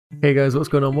Hey guys, what's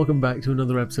going on? Welcome back to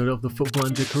another episode of the Football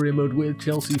Manager Career Mode with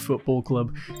Chelsea Football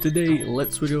Club. Today,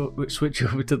 let's switch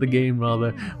over to the game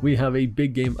rather. We have a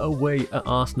big game away at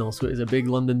Arsenal, so it is a big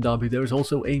London derby. There is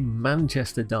also a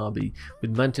Manchester derby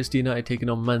with Manchester United taking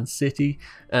on Man City,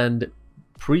 and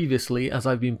previously, as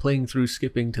I've been playing through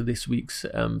skipping to this week's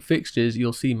fixtures,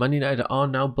 you'll see Man United are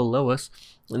now below us,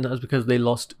 and that's because they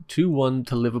lost 2-1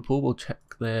 to Liverpool. We'll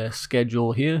check their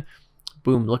schedule here.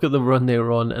 Boom, look at the run they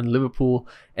were on, and Liverpool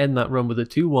end that run with a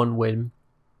 2-1 win.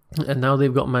 And now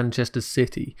they've got Manchester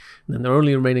City. And then their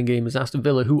only remaining game is Aston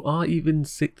Villa, who are even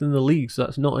 6th in the league, so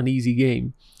that's not an easy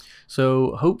game.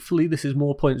 So hopefully this is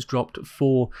more points dropped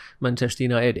for Manchester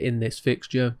United in this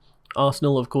fixture.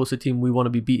 Arsenal, of course, a team we want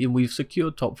to be beating. We've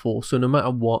secured top 4, so no matter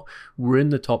what, we're in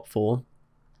the top 4.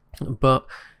 But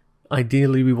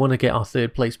ideally, we want to get our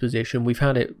 3rd place position. We've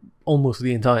had it almost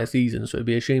the entire season, so it'd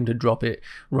be a shame to drop it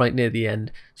right near the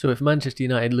end. So if Manchester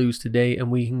United lose today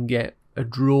and we can get a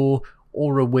draw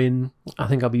or a win, I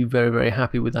think I'll be very, very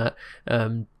happy with that.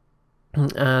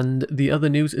 And the other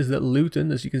news is that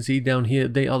Luton, as you can see down here,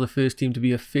 they are the first team to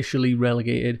be officially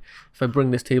relegated. If I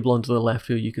bring this table onto the left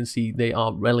here, you can see they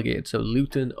are relegated. So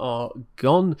Luton are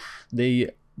gone. They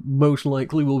most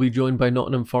likely will be joined by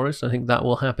Nottingham Forest. I think that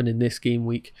will happen in this game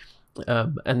week.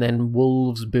 And then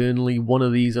Wolves, Burnley, one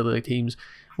of these other teams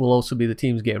will also be the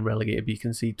teams getting relegated. But you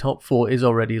can see top 4 is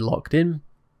already locked in,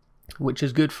 which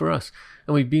is good for us.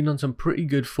 And we've been on some pretty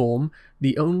good form.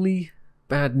 The only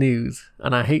bad news,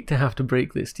 and I hate to have to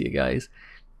break this to you guys,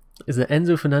 is that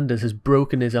Enzo Fernandez has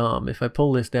broken his arm. If I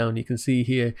pull this down, you can see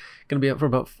here, going to be out for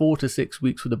about 4 to 6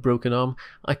 weeks with a broken arm.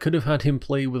 I could have had him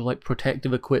play with like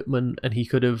protective equipment, and he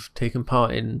could have taken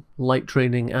part in light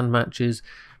training and matches.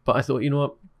 But I thought, you know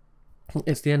what?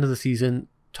 It's the end of the season.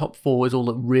 Top 4 is all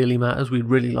that really matters. We'd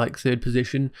really like 3rd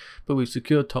position, but we've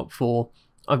secured top 4.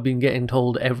 I've been getting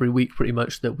told every week pretty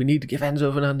much that we need to give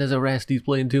Enzo Fernandez a rest. He's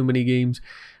playing too many games.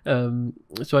 So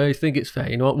I think it's fair.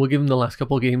 You know what? We'll give him the last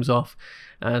couple of games off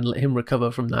and let him recover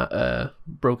from that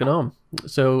broken arm.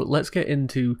 So let's get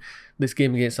into this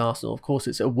game against Arsenal. Of course,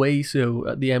 it's away, so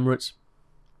at the Emirates,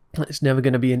 it's never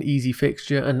going to be an easy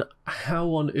fixture. And how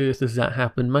on earth has that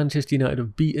happened? Manchester United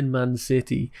have beaten Man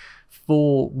City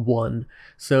 4-1.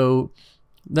 So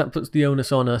that puts the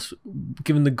onus on us.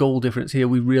 Given the goal difference here,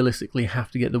 we realistically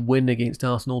have to get the win against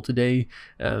Arsenal today.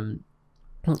 And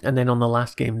then on the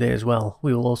last game day as well,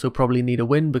 we will also probably need a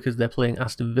win because they're playing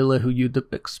Aston Villa, who you'd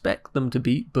expect them to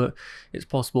beat, but it's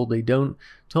possible they don't.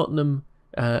 Tottenham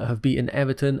have beaten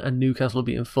Everton and Newcastle have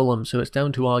beaten Fulham, so it's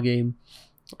down to our game.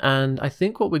 And I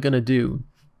think what we're going to do,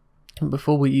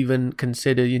 before we even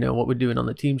consider, you know, what we're doing on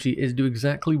the team sheet, is do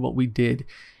exactly what we did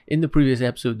in the previous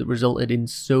episode that resulted in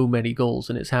so many goals,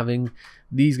 and it's having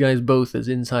these guys both as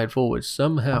inside forwards.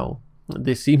 Somehow,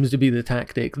 this seems to be the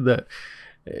tactic that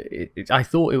I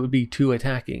thought it would be too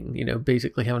attacking, you know,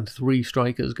 basically having 3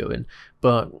 strikers going,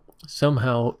 but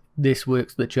somehow this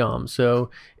works the charm. So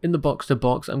in the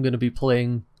box-to-box, I'm going to be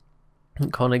playing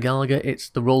Conor Gallagher. It's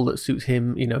the role that suits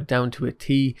him, you know, down to a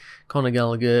T. Conor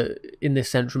Gallagher in this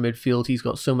central midfield, he's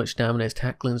got so much stamina. His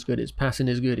tackling's good, his passing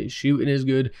is good, his shooting is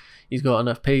good. He's got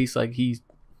enough pace, like he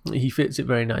fits it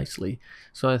very nicely.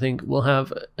 So I think we'll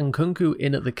have Nkunku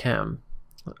in at the cam,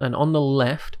 and on the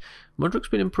left, Mudryk's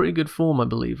been in pretty good form, I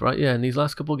believe, right? Yeah, in these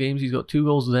last couple of games, he's got 2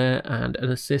 goals there and an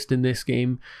assist in this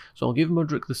game. So I'll give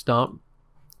Mudryk the start.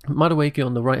 Madueke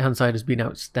on the right-hand side has been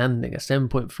outstanding, a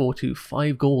 7.42,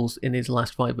 5 goals in his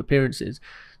last 5 appearances.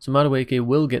 So Madueke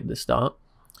will get the start.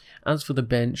 As for the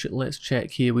bench, let's check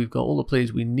here. We've got all the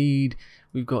players we need.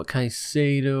 We've got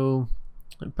Caicedo,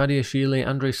 Badiashile,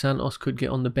 Andre Santos could get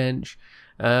on the bench.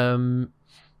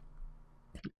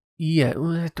 Yeah,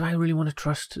 do I really want to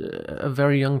trust a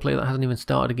very young player that hasn't even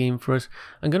started a game for us?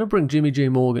 I'm going to bring Jimmy J.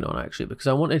 Morgan on, actually, because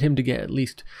I wanted him to get at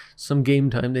least some game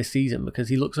time this season, because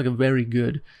he looks like a very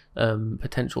good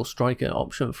potential striker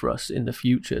option for us in the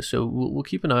future. So we'll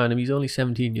keep an eye on him. He's only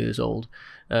 17 years old.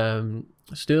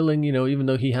 Sterling, you know, even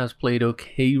though he has played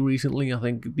okay recently, I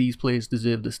think these players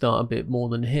deserve to start a bit more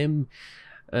than him.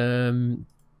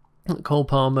 Cole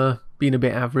Palmer, been a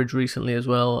bit average recently as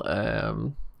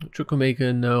well.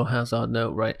 Chukwuemeka, no. Hazard, no.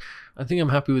 Right. I think I'm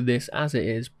happy with this as it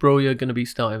is. Broja going to be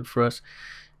starting for us.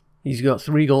 He's got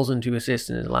 3 goals and 2 assists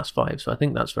in his last 5, so I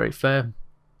think that's very fair.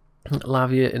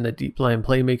 Lavia in the deep line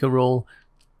playmaker role.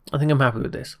 I think I'm happy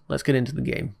with this. Let's get into the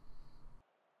game.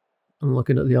 I'm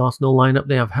looking at the Arsenal lineup.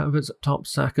 They have Havertz up top,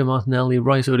 Saka, Martinelli,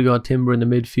 Rice, Odegaard, Timber in the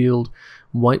midfield,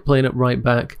 White playing at right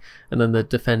back, and then the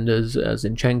defenders,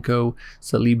 Zinchenko,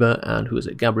 Saliba, and who is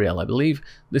it, Gabriel, I believe.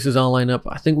 This is our lineup.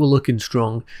 I think we're looking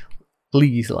strong.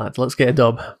 Please, lads, let's get a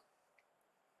dub.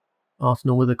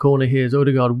 Arsenal with a corner here as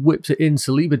Odegaard whips it in.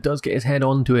 Saliba does get his head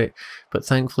onto it, but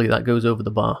thankfully that goes over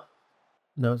the bar.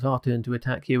 Now it's our turn to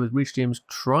attack here with Reece James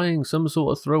trying some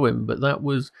sort of throw-in, but that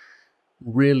was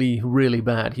really, really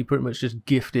bad. He pretty much just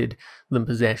gifted them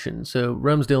possession. So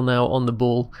Ramsdale now on the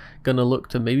ball, gonna look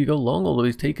to maybe go long, although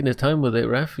he's taking his time with it,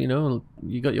 ref. You know,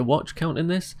 you got your watch counting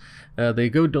this. They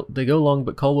go long,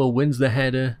 but Colwill wins the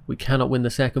header. We cannot win the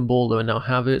second ball though, and now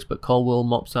Havertz, but Colwill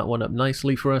mops that one up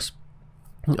nicely for us.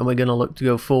 And we're going to look to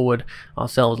go forward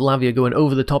ourselves. Lavia going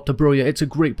over the top to Broja. It's a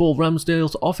great ball.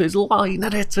 Ramsdale's off his line,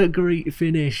 and it's a great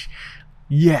finish.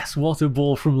 Yes, what a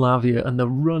ball from Lavia, and the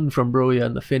run from Broja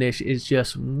and the finish is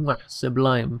just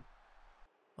sublime.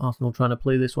 Arsenal trying to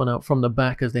play this one out from the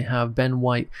back as they have Ben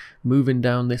White moving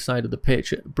down this side of the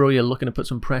pitch. Broja looking to put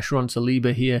some pressure on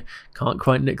Saliba here. Can't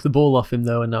quite nick the ball off him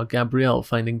though, and now Gabriel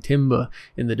finding Timber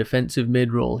in the defensive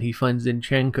mid-roll. He finds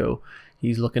Zinchenko.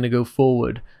 He's looking to go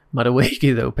forward.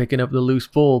 Madueke though picking up the loose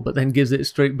ball, but then gives it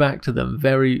straight back to them.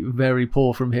 Very, very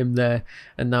poor from him there.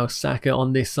 And now Saka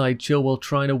on this side. Chilwell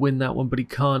trying to win that one, but he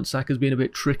can't. Saka's being a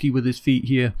bit tricky with his feet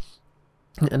here.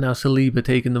 And now Saliba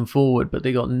taking them forward, but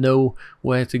they got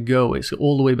nowhere to go. It's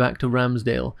all the way back to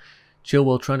Ramsdale.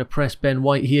 Chilwell trying to press Ben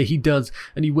White here. He does,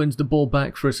 and he wins the ball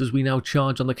back for us as we now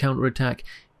charge on the counter-attack.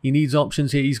 He needs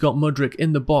options here. He's got Mudryk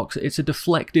in the box. It's a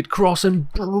deflected cross, and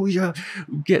Broja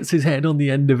gets his head on the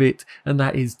end of it, and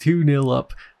that is 2-0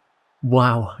 up.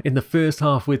 Wow, in the first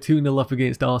half we're 2-0 up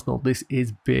against Arsenal. This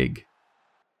is big.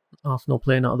 Arsenal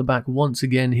playing out of the back once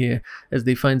again here as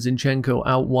they find Zinchenko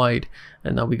out wide,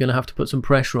 and now we're going to have to put some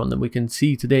pressure on them. We can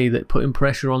see today that putting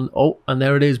pressure on, oh, and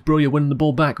there it is, Broja winning the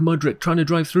ball back. Mudryk trying to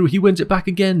drive through, he wins it back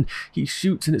again. He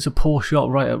shoots and it's a poor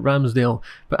shot right at Ramsdale,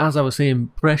 but as I was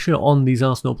saying, pressure on these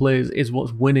Arsenal players is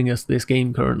what's winning us this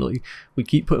game currently. We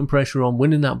keep putting pressure on,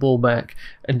 winning that ball back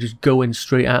and just going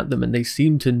straight at them, and they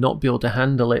seem to not be able to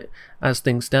handle it as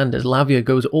things stand, as Lavia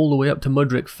goes all the way up to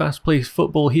Mudryk. Fast-paced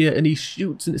football here, and he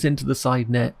shoots and it's into the side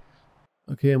net.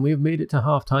 Okay, and we have made it to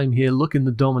half-time here, looking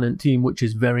the dominant team, which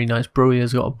is very nice.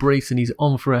 Broja's got a brace and he's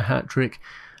on for a hat-trick.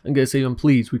 I'm going to say I'm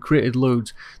pleased. We created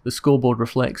loads. The scoreboard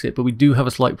reflects it, but we do have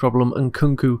a slight problem, and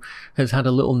Nkunku has had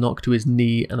a little knock to his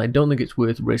knee, and I don't think it's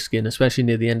worth risking, especially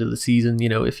near the end of the season. You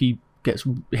know, if he gets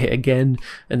hit again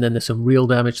and then there's some real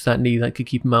damage to that knee, that could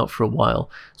keep him out for a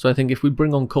while. So I think if we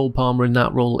bring on Cole Palmer in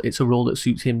that role, it's a role that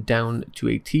suits him down to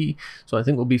a T, so I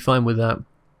think we'll be fine with that.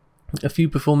 A few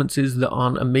performances that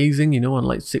aren't amazing, you know, on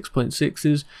like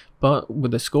 6.6s, but with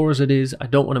the score as it is, I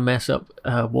don't want to mess up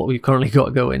what we've currently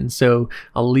got going, so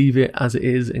I'll leave it as it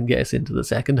is and get us into the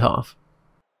second half.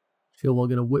 Chilwell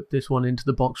going to whip this one into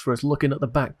the box for us, looking at the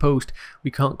back post. We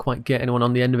can't quite get anyone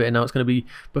on the end of it, and now it's going to be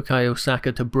Bukayo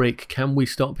Saka to break. Can we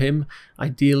stop him?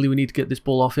 Ideally, we need to get this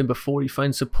ball off him before he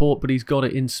finds support, but he's got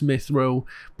it in Smith Rowe.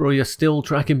 Broja still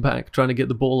tracking back, trying to get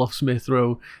the ball off Smith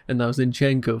Rowe, and now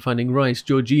Zinchenko finding Rice.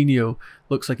 Jorginho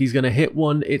looks like he's going to hit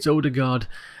one. It's Odegaard,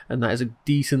 and that is a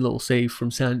decent little save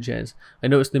from Sanchez. I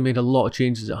noticed they made a lot of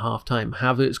changes at half-time.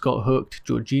 Havertz got hooked,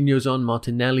 Jorginho's on,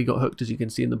 Martinelli got hooked, as you can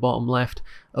see in the bottom left.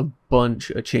 A bunch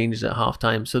of changes at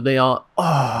half-time. So they are,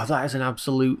 oh, that is an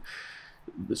absolute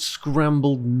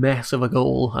scrambled mess of a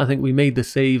goal. I think we made the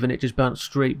save and it just bounced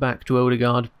straight back to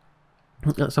Odegaard.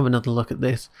 Let's have another look at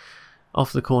this.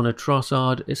 Off the corner,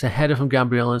 Trossard. It's a header from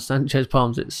Gabriel and Sanchez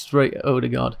palms it straight at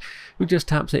Odegaard, who just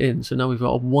taps it in. So now we've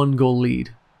got a 1-goal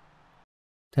lead.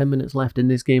 10 minutes left in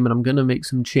this game, and I'm going to make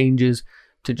some changes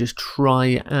to just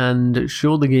try and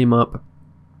shore the game up.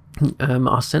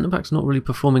 Our centre-back's not really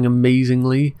performing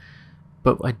amazingly,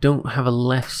 but I don't have a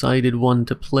left-sided one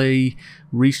to play.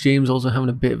 Reece James also having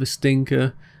a bit of a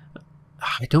stinker.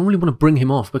 I don't really want to bring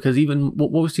him off, because even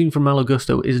what we've seen from Malo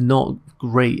Gusto is not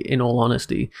great, in all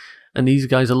honesty. And these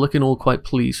guys are looking all quite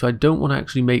pleased, so I don't want to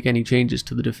actually make any changes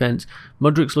to the defence.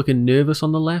 Mudryk's looking nervous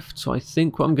on the left, so I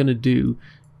think what I'm going to do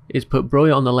is put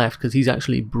Broja on the left, because he's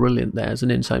actually brilliant there as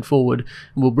an inside forward.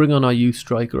 And we'll bring on our youth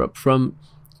striker up front.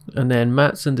 And then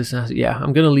Maatsen, yeah,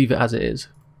 I'm going to leave it as it is.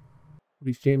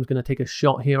 Reece James going to take a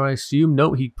shot here, I assume.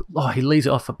 No, he lays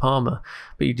it off for Palmer,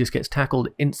 but he just gets tackled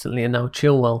instantly. And now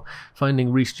Chilwell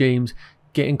finding Reece James,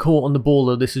 getting caught on the ball,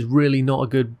 though. This is really not a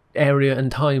good area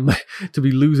and time to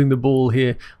be losing the ball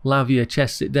here. Lavia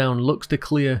chests it down, looks to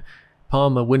clear.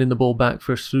 Palmer winning the ball back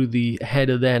for us through the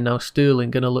header there. Now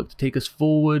Sterling going to look to take us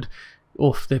forward.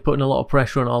 Oof, they're putting a lot of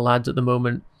pressure on our lads at the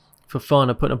moment.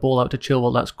 Fofana putting a ball out to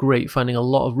Chilwell, that's great, finding a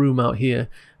lot of room out here.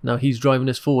 Now he's driving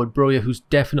us forward. Broja, who's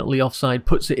definitely offside,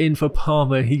 puts it in for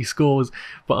Palmer, he scores,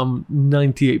 but I'm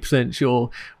 98% sure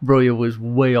Broja was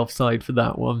way offside for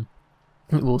that one.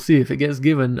 We'll see if it gets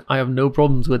given. I have no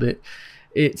problems with it.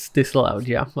 It's disallowed,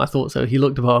 yeah, I thought so. He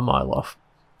looked about a mile off.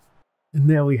 And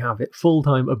there we have it, full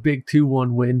time, a big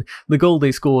 2-1 win. The goal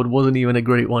they scored wasn't even a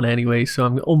great one anyway, so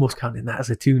I'm almost counting that as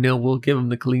a 2-0. We'll give them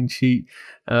the clean sheet.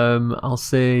 I'll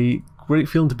say, great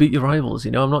feeling to beat your rivals.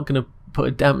 You know, I'm not going to put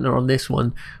a dampener on this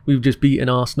one. We've just beaten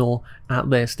Arsenal at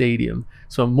their stadium,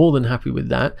 so I'm more than happy with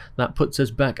that. That puts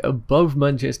us back above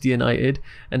Manchester United,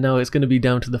 and now it's going to be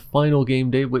down to the final game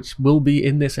day, which will be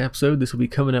in this episode. This will be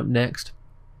coming up next.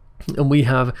 And we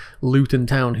have Luton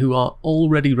Town, who are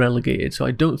already relegated, so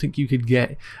I don't think you could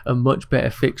get a much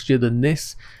better fixture than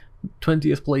this.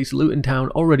 20th place, Luton Town,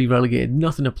 already relegated,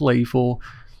 nothing to play for.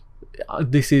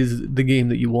 This is the game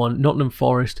that you want. Nottingham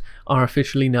Forest are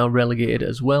officially now relegated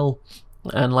as well.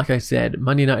 And like I said,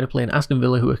 Man United are playing Aston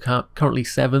Villa, who are currently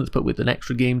 7th, but with an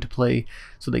extra game to play,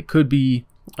 so they could be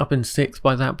up in 6th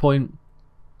by that point.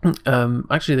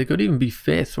 Actually, they could even be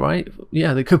 5th, right?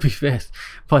 Yeah, they could be 5th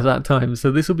by that time.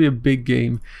 So this will be a big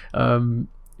game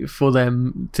for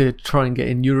them to try and get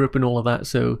in Europe and all of that.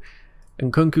 So,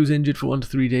 and Nkunku's injured for 1 to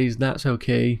 3 days. That's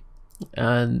okay.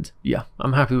 And yeah,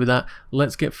 I'm happy with that.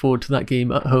 Let's get forward to that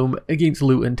game at home against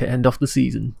Luton to end off the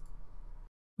season.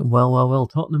 Well,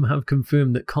 Tottenham have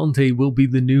confirmed that Conte will be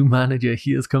the new manager.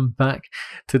 He has come back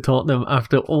to Tottenham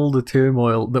after all the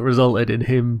turmoil that resulted in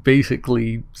him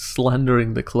basically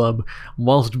slandering the club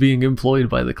whilst being employed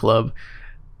by the club.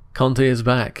 Conte is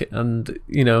back, and,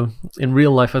 you know, in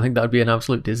real life I think that would be an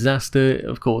absolute disaster,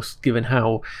 of course, given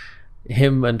how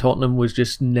him and Tottenham was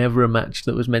just never a match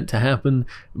that was meant to happen.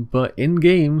 But in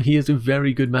game, he is a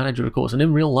very good manager, of course, and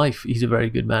in real life, he's a very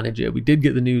good manager. We did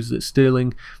get the news that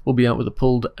Sterling will be out with a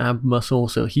pulled ab muscle,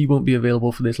 so he won't be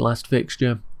available for this last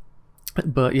fixture.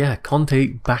 But yeah, Conte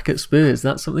back at Spurs.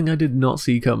 That's something I did not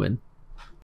see coming.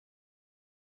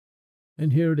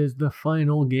 And here it is, the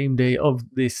final game day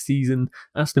of this season.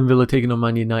 Aston Villa taking on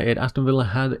Man United. Aston Villa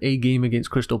had a game against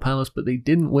Crystal Palace, but they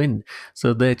didn't win.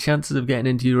 So their chances of getting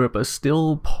into Europe are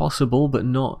still possible, but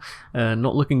not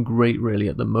looking great really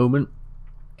at the moment.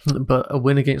 But a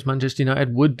win against Manchester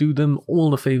United would do them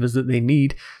all the favours that they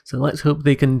need. So let's hope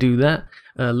they can do that.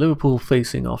 Liverpool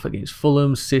facing off against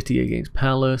Fulham, City against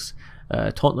Palace,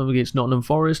 Tottenham against Nottingham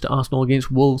Forest, Arsenal against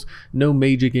Wolves. No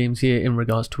major games here in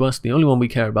regards to us. The only one we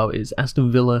care about is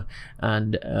Aston Villa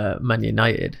and Man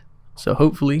United. So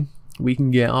hopefully we can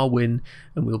get our win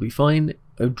and we'll be fine.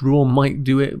 A draw might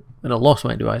do it, and a loss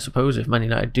might do it, I suppose, if Man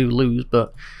United do lose.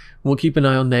 But we'll keep an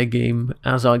eye on their game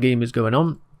as our game is going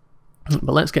on.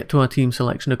 But let's get to our team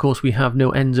selection. Of course, we have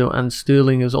no Enzo, and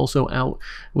Sterling is also out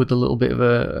with a little bit of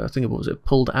a, I think it was a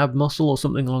pulled ab muscle or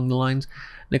something along the lines.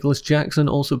 Nicholas Jackson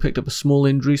also picked up a small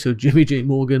injury, so Jimmy J.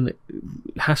 Morgan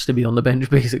has to be on the bench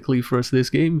basically for us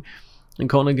this game. And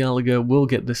Conor Gallagher will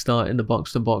get the start in the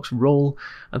box-to-box role.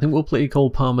 I think we'll play Cole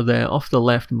Palmer there, off the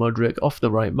left Mudryk, off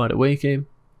the right Madueke,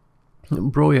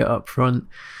 Broja up front.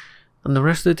 And the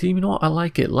rest of the team, you know what, I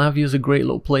like it. Lavia's a great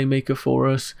little playmaker for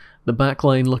us. The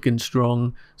backline looking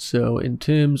strong. So in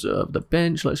terms of the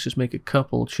bench, let's just make a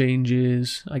couple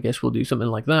changes. I guess we'll do something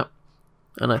like that.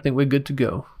 And I think we're good to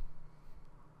go.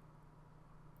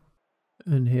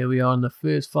 And here we are in the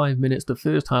first 5 minutes, the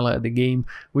first highlight of the game.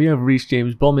 We have Reece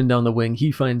James bombing down the wing.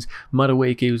 He finds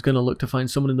Madueke, who's going to look to find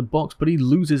someone in the box, but he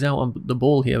loses out on the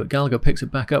ball here. But Gallagher picks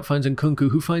it back up, finds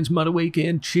Nkunku, who finds Madueke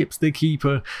and chips the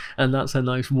keeper. And that's a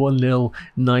nice 1-0,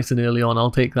 nice and early on. I'll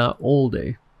take that all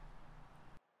day.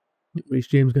 Reece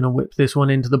James going to whip this one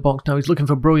into the box. Now he's looking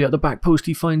for Broja at the back post.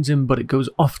 He finds him, but it goes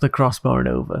off the crossbar and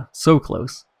over. So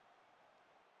close.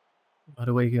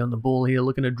 Madueke on the ball here,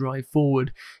 looking to drive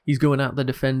forward. He's going at the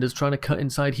defenders, trying to cut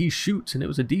inside. He shoots, and it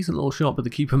was a decent little shot, but the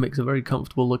keeper makes a very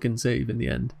comfortable looking save in the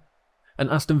end. And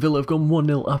Aston Villa have gone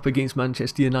 1-0 up against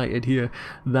Manchester United here.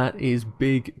 That is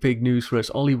big, big news for us.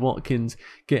 Ollie Watkins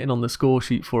getting on the score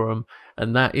sheet for him,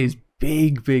 and that is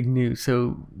big, big news.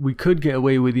 So we could get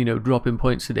away with, you know, dropping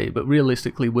points today, but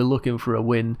realistically we're looking for a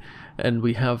win, and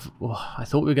we have, I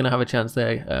thought we were going to have a chance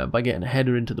there by getting a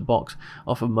header into the box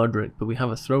off of Mudryk, but we have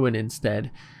a throw-in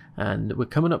instead, and we're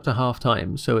coming up to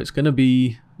half-time, so it's going to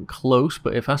be close.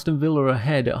 But if Aston Villa are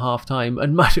ahead at half-time,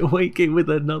 and Madueke with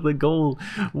another goal,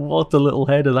 what a little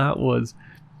header that was.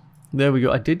 There we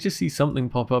go. I did just see something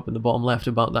pop up in the bottom left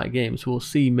about that game, so we'll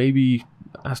see. Maybe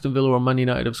Aston Villa or Man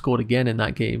United have scored again in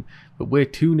that game, but we're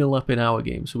 2-0 up in our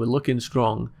game, so we're looking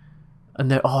strong.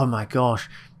 And they're, oh my gosh,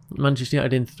 Manchester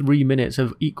United in 3 minutes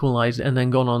have equalised and then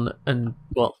gone on and,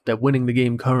 well, they're winning the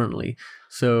game currently.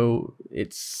 So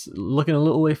it's looking a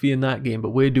little iffy in that game, but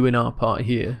we're doing our part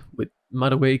here with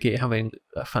Madueke having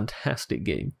a fantastic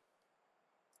game.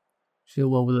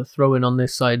 Chilwell with a throw-in on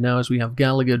this side now as we have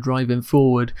Gallagher driving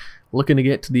forward, looking to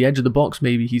get to the edge of the box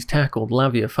maybe. He's tackled.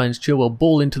 Lavia finds Chilwell,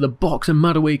 ball into the box, and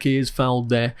Madueke is fouled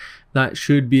there. That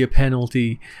should be a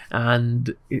penalty,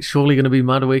 and it's surely going to be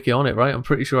Madueke on it, right? I'm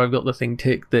pretty sure I've got the thing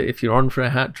ticked that if you're on for a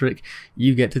hat-trick,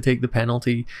 you get to take the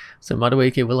penalty. So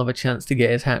Madueke will have a chance to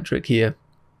get his hat-trick here.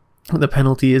 The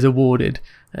penalty is awarded,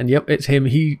 and yep, it's him.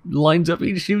 He lines up,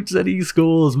 he shoots, and he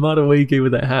scores. Madueke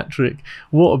with a hat-trick.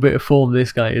 What a bit of form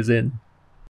this guy is in.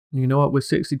 You know what, we're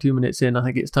 62 minutes in. I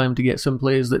think it's time to get some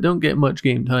players that don't get much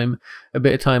game time a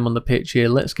bit of time on the pitch here.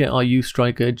 Let's get our youth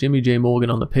striker, Jimmy J. Morgan,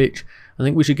 on the pitch. I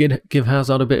think we should give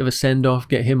Hazard a bit of a send-off,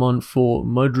 get him on for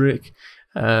Mudryk,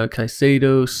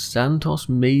 Caicedo, Santos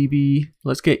maybe.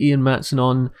 Let's get Ian Maatsen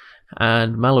on,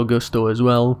 and Malo Gusto as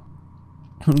well.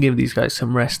 Give these guys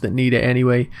some rest that need it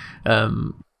anyway.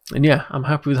 And yeah, I'm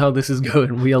happy with how this is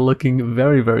going. We are looking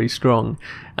very, very strong,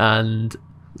 and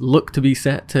look to be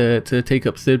set to take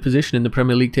up third position in the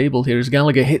Premier League table here as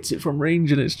Gallagher hits it from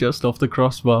range and it's just off the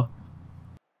crossbar.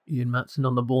 Ian Maatsen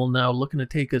on the ball now, looking to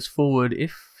take us forward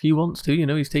if he wants to. You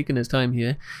know, he's taking his time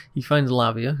here. He finds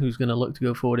Lavia, who's going to look to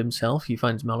go forward himself. He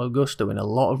finds Malo Gusto in a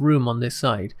lot of room on this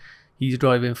side. He's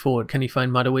driving forward. Can he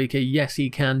find Madueke? Yes,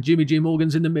 he can. Jimmy J.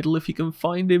 Morgan's in the middle. If he can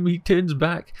find him, he turns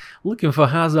back. Looking for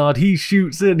Hazard. He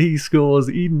shoots and he scores.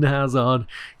 Eden Hazard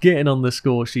getting on the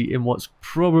score sheet in what's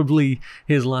probably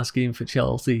his last game for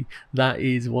Chelsea. That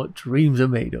is what dreams are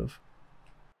made of.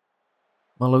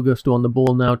 Malo Gusto on the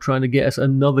ball now, trying to get us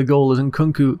another goal as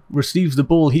Nkunku receives the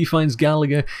ball. He finds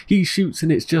Gallagher. He shoots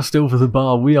and it's just over the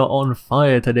bar. We are on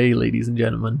fire today, ladies and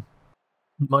gentlemen.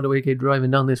 Madueke driving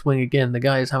down this wing again. The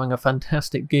guy is having a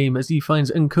fantastic game as he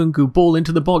finds Nkunku, ball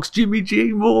into the box. Jimmy J.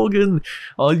 Morgan,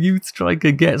 our youth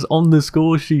striker, gets on the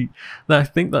score sheet. I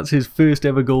think that's his first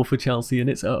ever goal for Chelsea, and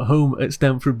it's at home at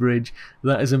Stamford Bridge.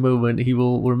 That is a moment he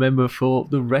will remember for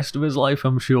the rest of his life,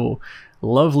 I'm sure.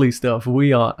 Lovely stuff.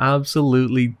 We are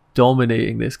absolutely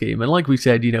dominating this game, and like we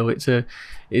said, you know,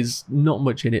 it's not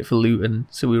much in it for Luton,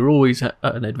 so we're always at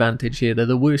an advantage here. They're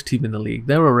the worst team in the league.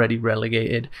 They're already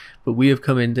relegated, but we have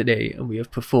come in today and we have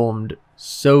performed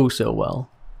so well.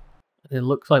 And it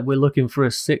looks like we're looking for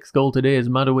a sixth goal today as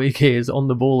Madueke is on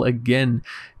the ball again,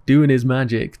 doing his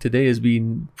magic. Today has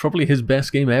been probably his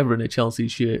best game ever in a Chelsea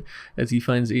shirt as he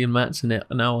finds Ian Maatsen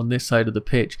now on this side of the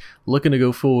pitch, looking to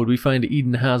go forward. We find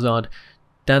Eden Hazard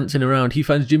dancing around. He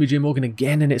finds Jimmy J. Morgan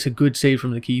again, and it's a good save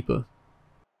from the keeper.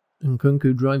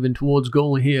 Nkunku driving towards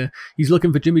goal here. He's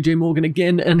looking for Jimmy J. Morgan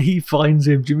again, and he finds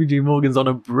him. Jimmy J. Morgan's on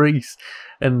a brace.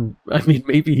 And, I mean,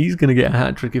 maybe he's going to get a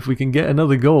hat-trick. If we can get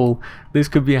another goal, this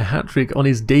could be a hat-trick on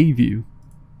his debut.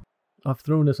 I've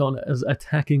thrown us on as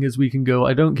attacking as we can go.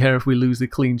 I don't care if we lose the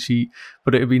clean sheet,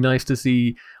 but it would be nice to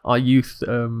see our youth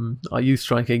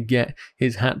striker get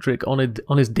his hat-trick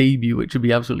on his debut, which would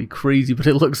be absolutely crazy. But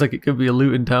it looks like it could be a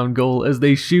Luton Town goal as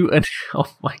they shoot, and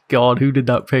oh my god, who did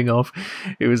that ping off?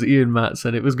 It was Ian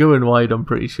Maatsen. It was going wide, I'm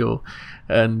pretty sure.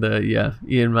 And yeah,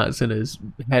 Ian Maatsen has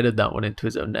headed that one into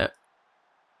his own net.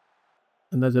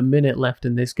 And there's a minute left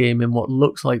in this game in what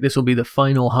looks like this will be the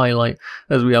final highlight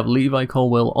as we have Levi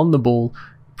Colwill on the ball.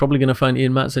 Probably going to find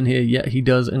Ian Maatsen here. Yeah, he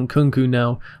does. And Nkunku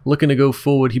now looking to go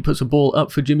forward. He puts a ball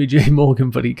up for Jimmy J. Morgan,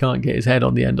 but he can't get his head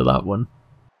on the end of that one.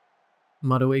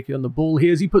 Madueke on the ball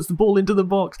here as he puts the ball into the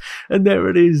box. And there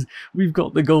it is. We've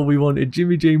got the goal we wanted.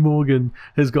 Jimmy J. Morgan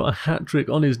has got a hat-trick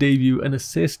on his debut. An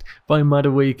assist by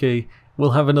Madueke.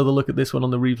 We'll have another look at this one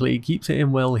on the replay. He keeps it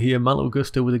in well here. Malo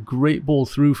Gusto with a great ball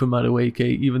through for Madueke,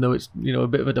 even though it's, you know, a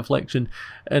bit of a deflection.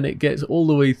 And it gets all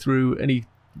the way through, and he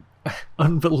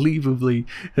unbelievably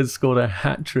has scored a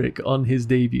hat-trick on his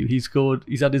debut. He's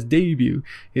had his debut,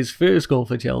 his first goal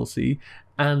for Chelsea,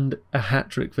 and a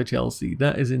hat-trick for Chelsea.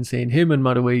 That is insane. Him and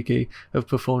Madueke have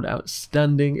performed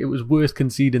outstanding. It was worth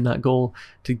conceding that goal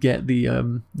to get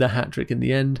the hat-trick in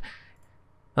the end.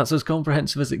 That's as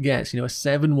comprehensive as it gets. You know, a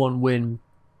 7-1 win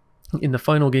in the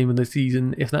final game of the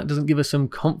season. If that doesn't give us some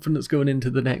confidence going into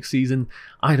the next season,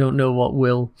 I don't know what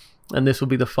will. And this will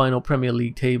be the final Premier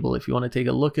League table if you want to take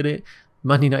a look at it.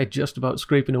 Man United just about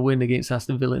scraping a win against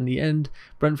Aston Villa in the end.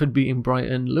 Brentford beating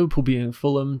Brighton. Liverpool beating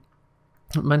Fulham.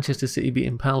 Manchester City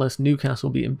beating Palace. Newcastle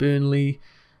beating Burnley.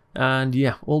 And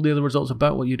yeah, all the other results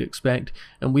about what you'd expect.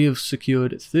 And we have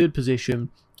secured third position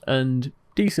and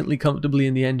decently comfortably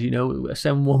in the end. You know, a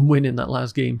 7-1 win in that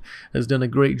last game has done a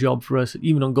great job for us.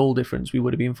 Even on goal difference, we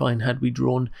would have been fine had we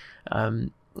drawn.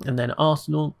 And then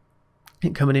Arsenal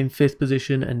coming in 5th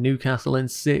position and Newcastle in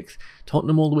 6th.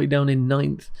 Tottenham all the way down in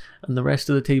 9th. And the rest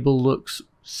of the table looks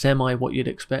semi what you'd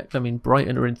expect. I mean,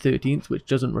 Brighton are in 13th, which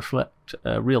doesn't reflect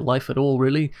real life at all,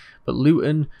 really. But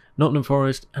Luton, Nottingham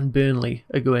Forest and Burnley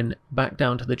are going back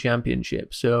down to the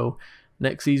Championship. So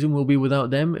Next season we'll be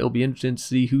without them. It'll be interesting to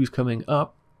see who's coming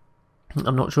up.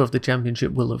 I'm not sure if the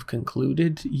championship will have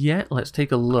concluded yet. Let's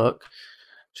take a look.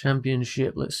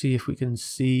 Championship, let's see if we can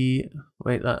see.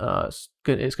 Wait, it's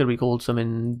going to be called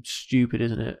something stupid,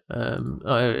 isn't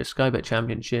it? Sky Bet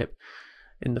Championship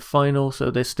in the final, so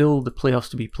there's still the playoffs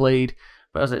to be played,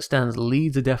 but as it stands,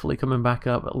 Leeds are definitely coming back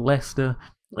up, Leicester,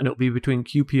 and it'll be between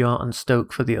QPR and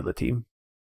Stoke for the other team.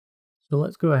 So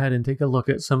let's go ahead and take a look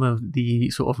at some of the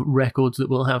sort of records that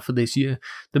we'll have for this year.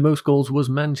 The most goals was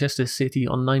Manchester City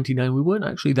on 99. We weren't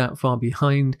actually that far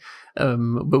behind,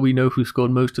 but we know who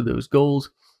scored most of those goals.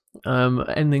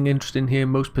 Anything interesting here,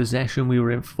 most possession, we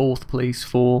were in 4th place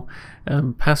for.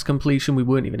 Pass completion, we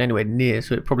weren't even anywhere near,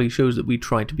 so it probably shows that we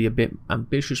tried to be a bit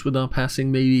ambitious with our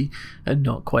passing maybe, and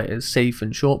not quite as safe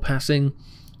and short passing.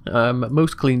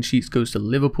 Most clean sheets goes to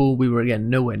Liverpool. We were again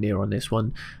nowhere near on this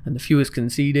one, and the fewest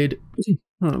conceded.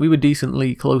 We were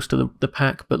decently close to the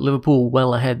pack, but Liverpool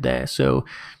well ahead there. So,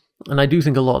 and I do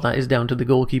think a lot of that is down to the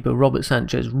goalkeeper. Robert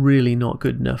Sanchez really not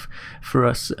good enough for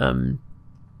us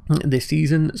this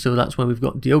season, so that's why we've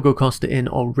got Diogo Costa in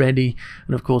already,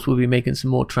 and of course we'll be making some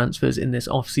more transfers in this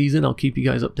off season. I'll keep you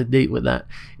guys up to date with that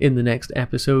in the next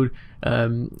episode.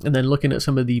 And then looking at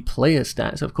some of the player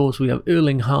stats, of course we have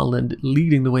Erling Haaland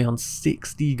leading the way on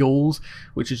 60 goals,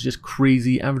 which is just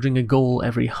crazy, averaging a goal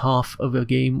every half of a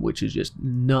game, which is just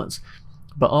nuts.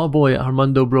 But our boy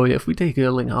Armando Broja, if we take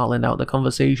Erling Haaland out of the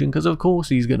conversation, because of course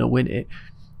he's going to win it,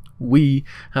 we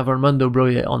have Armando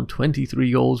Broja on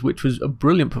 23 goals, which was a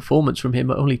brilliant performance from him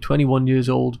at only 21 years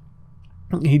old.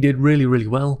 He did really, really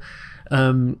well,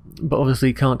 but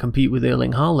obviously can't compete with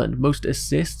Erling Haaland. Most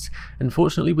assists,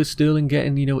 unfortunately with Sterling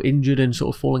getting, injured and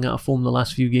sort of falling out of form the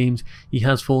last few games, he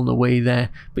has fallen away there,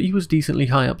 but he was decently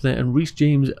high up there. And Reece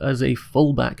James as a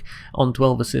fullback on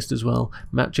 12 assists as well,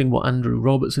 matching what Andrew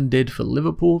Robertson did for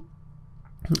Liverpool.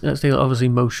 Let's take obviously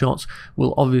most shots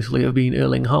will obviously have been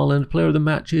Erling Haaland. Player of the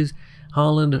matches,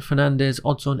 Haaland, Fernandes,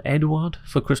 Odson Edouard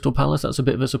for Crystal Palace. That's a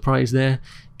bit of a surprise there.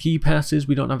 Key passes,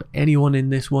 we don't have anyone in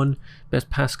this one.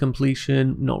 Best pass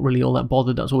completion, not really all that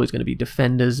bothered. That's always going to be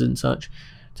defenders and such.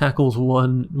 Tackles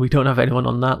 1, we don't have anyone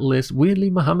on that list. Weirdly,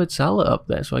 Mohamed Salah up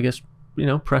there, so I guess,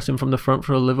 pressing from the front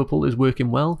for Liverpool is working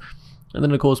well. And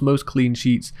then of course most clean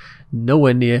sheets,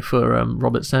 nowhere near for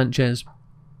Robert Sanchez.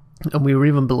 And we were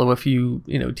even below a few,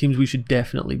 teams we should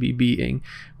definitely be beating.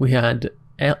 We had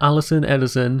Alisson,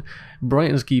 Ederson,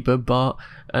 Brighton's keeper, Bart,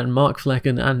 and Mark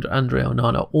Flecken and Andre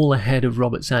Onana all ahead of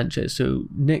Robert Sanchez. So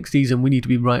next season we need to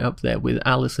be right up there with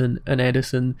Alisson and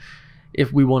Ederson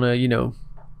if we want to,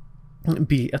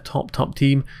 be a top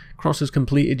team. Crosses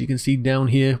completed, you can see down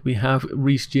here we have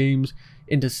Reece James,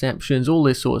 interceptions, all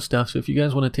this sort of stuff. So if you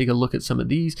guys want to take a look at some of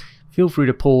these, feel free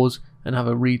to pause and have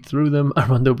a read through them.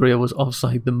 Armando Broja was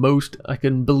offside the most. I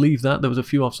can believe that. There was a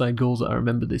few offside goals that I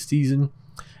remember this season.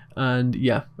 And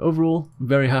yeah, overall,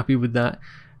 very happy with that.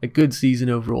 A good season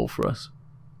overall for us.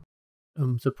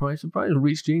 Surprise,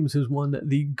 Reece James has won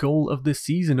the Goal of the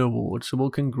Season award, so we'll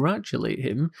congratulate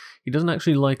him. He doesn't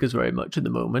actually like us very much at the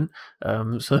moment,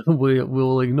 so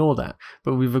we'll ignore that.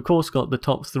 But we've of course got the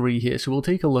top 3 here, so we'll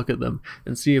take a look at them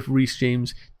and see if Reece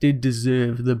James did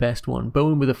deserve the best one.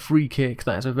 Bowen with a free kick,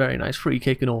 that's a very nice free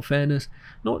kick in all fairness.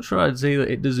 Not sure I'd say that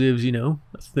it deserves, a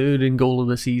 3rd in Goal of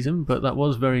the Season, but that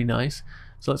was very nice.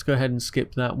 So let's go ahead and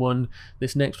skip that one.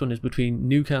 This next one is between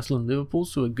Newcastle and Liverpool,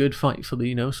 so a good fight for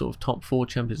the, sort of top 4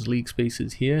 Champions League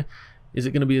spaces here. Is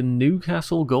it going to be a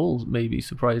Newcastle goal, maybe,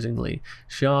 surprisingly?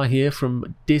 Shah here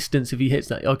from distance, if he hits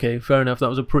that. Okay, fair enough, that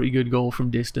was a pretty good goal from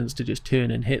distance to just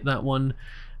turn and hit that one.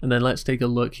 And then let's take a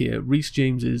look here. Reece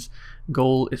James's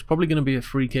goal is probably going to be a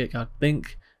free kick, I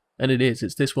think. And it is.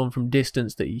 It's this one from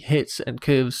distance that he hits and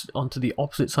curves onto the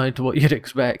opposite side to what you'd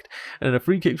expect. And a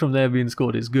free kick from there being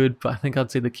scored is good, but I think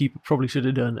I'd say the keeper probably should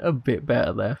have done a bit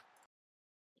better there.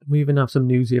 We even have some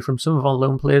news here from some of our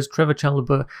loan players. Trevor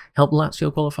Chalobah helped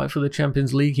Lazio qualify for the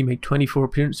Champions League. He made 24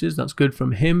 appearances. That's good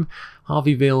from him.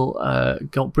 Harvey Vale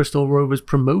got Bristol Rovers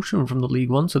promotion from the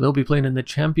League One, so they'll be playing in the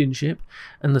Championship.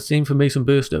 And the same for Mason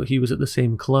Burstow. He was at the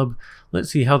same club. Let's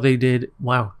see how they did.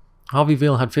 Wow. Harvey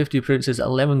Vale had 50 appearances,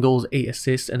 11 goals, 8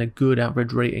 assists, and a good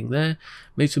average rating there.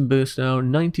 Mason Burstow,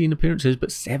 19 appearances,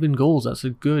 but 7 goals. That's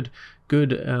a good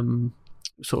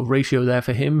sort of ratio there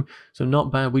for him. So not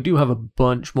bad. We do have a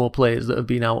bunch more players that have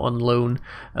been out on loan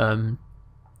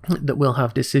that will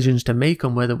have decisions to make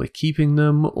on whether we're keeping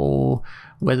them or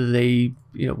whether they,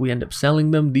 we end up selling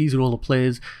them. These are all the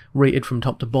players rated from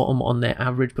top to bottom on their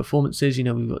average performances. We've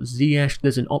got Ziyech.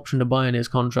 There's an option to buy in his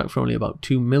contract for only about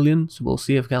 2 million. So we'll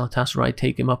see if Galatasaray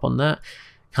take him up on that.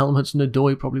 Callum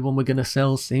Hudson-Odoi, probably one we're going to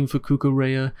sell. Same for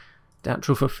Cucurella.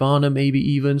 Datro Fofana maybe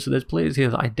even. So there's players here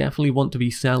that I definitely want to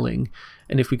be selling,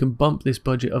 and if we can bump this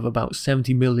budget of about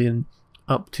 70 million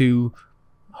up to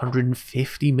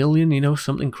 150 million, you know,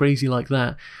 something crazy like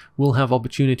that, we'll have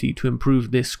opportunity to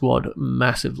improve this squad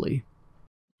massively.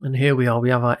 And here we are,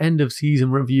 we have our end of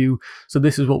season review. So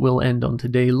this is what we'll end on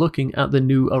today, looking at the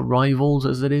new arrivals,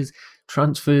 as it is.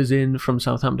 Transfers in from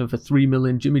Southampton for 3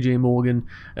 million, Jimmy J. Morgan.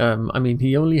 I mean,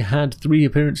 he only had 3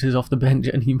 appearances off the bench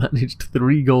and he managed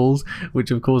 3 goals, which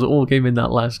of course all came in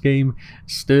that last game.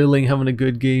 Sterling having a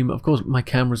good game. Of course, my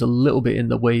camera's a little bit in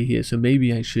the way here, so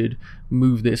maybe I should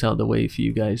move this out of the way for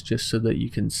you guys just so that you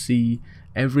can see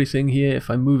everything here. If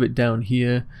I move it down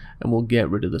here, and we'll get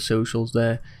rid of the socials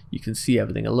there, you can see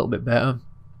everything a little bit better.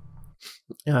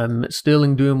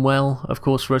 Sterling doing well. Of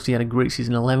course, for us, he had a great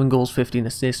season, 11 goals, 15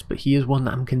 assists, but he is one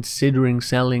that I'm considering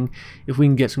selling. If we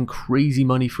can get some crazy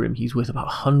money for him, he's worth about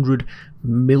 100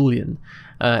 million.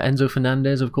 Enzo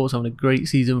Fernandez, of course, having a great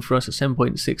season for us, a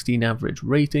 7.16 average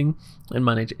rating, and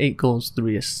managed 8 goals,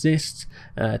 3 assists,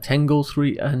 10 goals,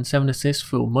 3 and 7 assists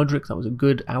for Mudryk. That was a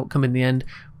good outcome in the end.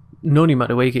 Noni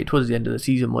Madueke towards the end of the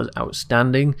season was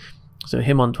outstanding. So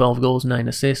him on 12 goals, 9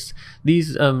 assists.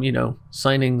 These, you know,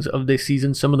 signings of this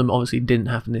season, some of them obviously didn't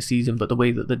happen this season, but the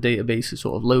way that the database is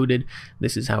sort of loaded,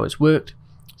 this is how it's worked.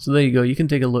 So there you go, you can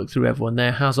take a look through everyone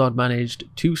there. Hazard managed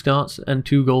 2 starts and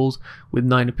 2 goals with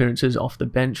 9 appearances off the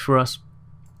bench for us.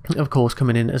 Of course,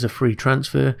 coming in as a free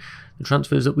transfer. The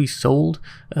transfers that we sold,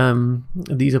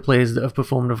 these are players that have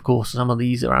performed. Of course, some of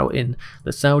these are out in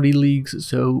the Saudi leagues,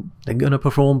 so they're going to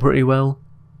perform pretty well.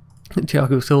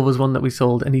 Thiago Silva's one that we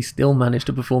sold, and he still managed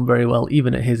to perform very well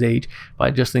even at his age, but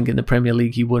I just think in the Premier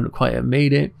League he wouldn't quite have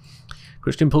made it.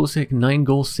 Christian Pulisic, 9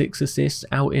 goals, 6 assists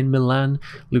out in Milan.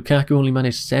 Lukaku only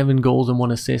managed 7 goals and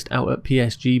 1 assist out at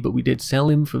PSG, but we did sell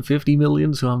him for 50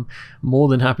 million, so I'm more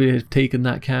than happy to have taken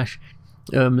that cash.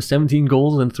 17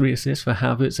 goals and 3 assists for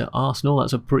Havertz at Arsenal.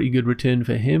 That's a pretty good return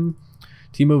for him.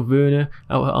 Timo Werner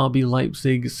out at RB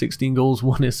Leipzig, 16 goals,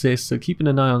 1 assist. So keeping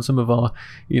an eye on some of our,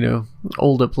 you know,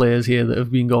 older players here that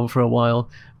have been gone for a while.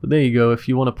 But there you go. If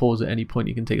you want to pause at any point,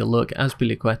 you can take a look.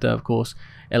 Azpilicueta, of course,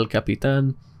 El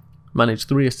Capitan, managed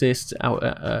 3 assists out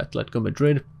at Atletico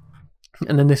Madrid.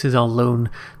 And then this is our loan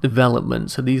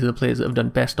development. So these are the players that have done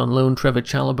best on loan. Trevor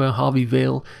Chalobah, Harvey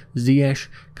Vale, Ziyech,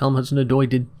 Callum Hudson-Odoi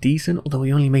did decent, although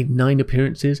he only made 9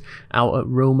 appearances out at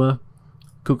Roma.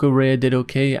 Cucurella did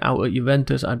okay out at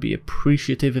Juventus. I'd be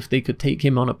appreciative if they could take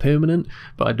him on a permanent,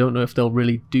 but I don't know if they'll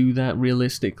really do that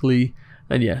realistically.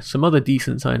 And yeah, some other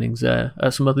decent signings there,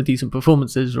 some other decent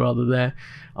performances rather there.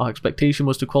 Our expectation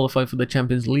was to qualify for the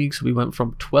Champions League, so we went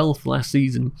from 12th last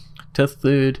season to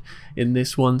 3rd in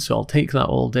this one, so I'll take that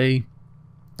all day.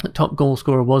 The top goal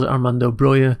scorer was Armando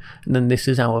Broja, and then this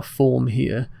is our form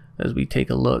here as we take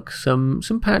a look. Some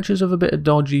patches of a bit of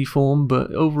dodgy form,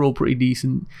 but overall pretty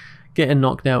decent. Getting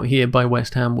knocked out here by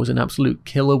West Ham was an absolute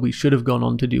killer. We should have gone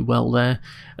on to do well there.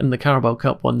 And the Carabao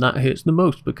Cup one, that hurts the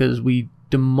most because we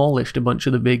demolished a bunch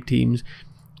of the big teams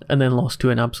and then lost to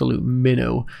an absolute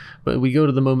minnow. But we go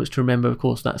to the moments to remember, of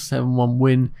course, that 7-1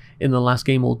 win in the last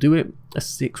game will do it. A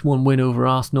 6-1 win over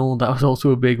Arsenal, that was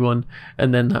also a big one.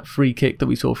 And then that free kick that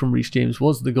we saw from Reece James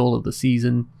was the goal of the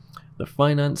season. The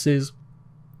finances,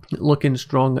 looking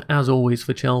strong as always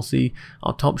for Chelsea.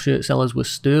 Our top shirt sellers were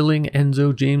Sterling,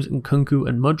 Enzo, James, and Nkunku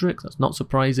and Mudryk. That's not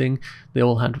surprising. They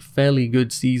all had fairly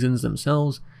good seasons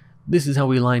themselves. This is how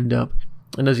we lined up.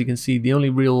 And as you can see, the only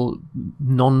real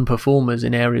non-performers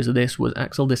in areas of this was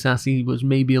Axel Disasi, was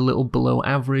maybe a little below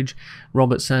average.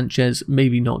 Robert Sanchez,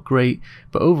 maybe not great.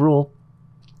 But overall,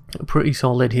 pretty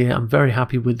solid here. I'm very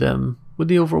happy with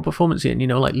the overall performance here. And, you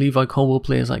know, like Levi Colwill,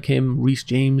 players like him, Reece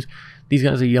James, these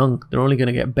guys are young. They're only going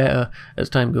to get better as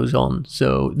time goes on.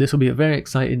 So this will be a very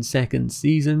exciting second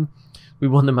season. We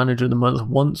won the Manager of the Month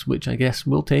once, which I guess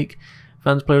we'll take.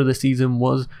 Fans Player of the Season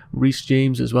was Reece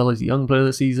James, as well as Young Player of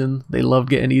the Season. They loved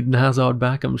getting Eden Hazard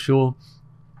back, I'm sure.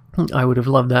 I would have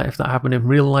loved that if that happened in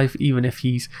real life, even if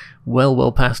he's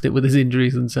well past it with his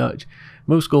injuries and such.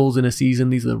 Most goals in a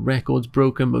season, these are the records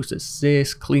broken, most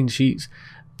assists, clean sheets,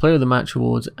 Player of the Match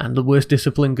awards, and the worst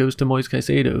discipline goes to Moise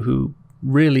Caicedo, who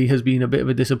really has been a bit of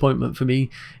a disappointment for me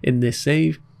in this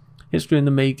save. History in the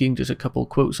making, just a couple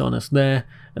quotes on us there.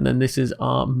 And then this is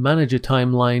our manager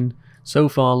timeline. So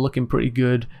far looking pretty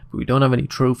good, but we don't have any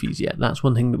trophies yet. That's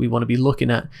one thing that we want to be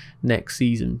looking at next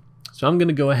season. So I'm going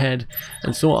to go ahead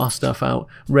and sort our stuff out,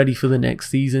 ready for the next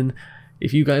season.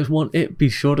 If you guys want it, be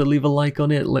sure to leave a like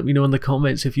on it. Let me know in the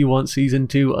comments if you want season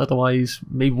 2. Otherwise,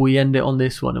 maybe we end it on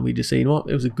this one and we just say, you know what,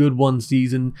 it was a good one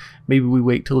season. Maybe we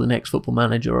wait till the next Football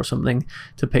Manager or something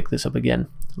to pick this up again.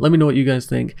 Let me know what you guys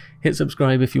think. Hit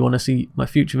subscribe if you want to see my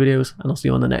future videos, and I'll see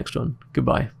you on the next one.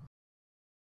 Goodbye.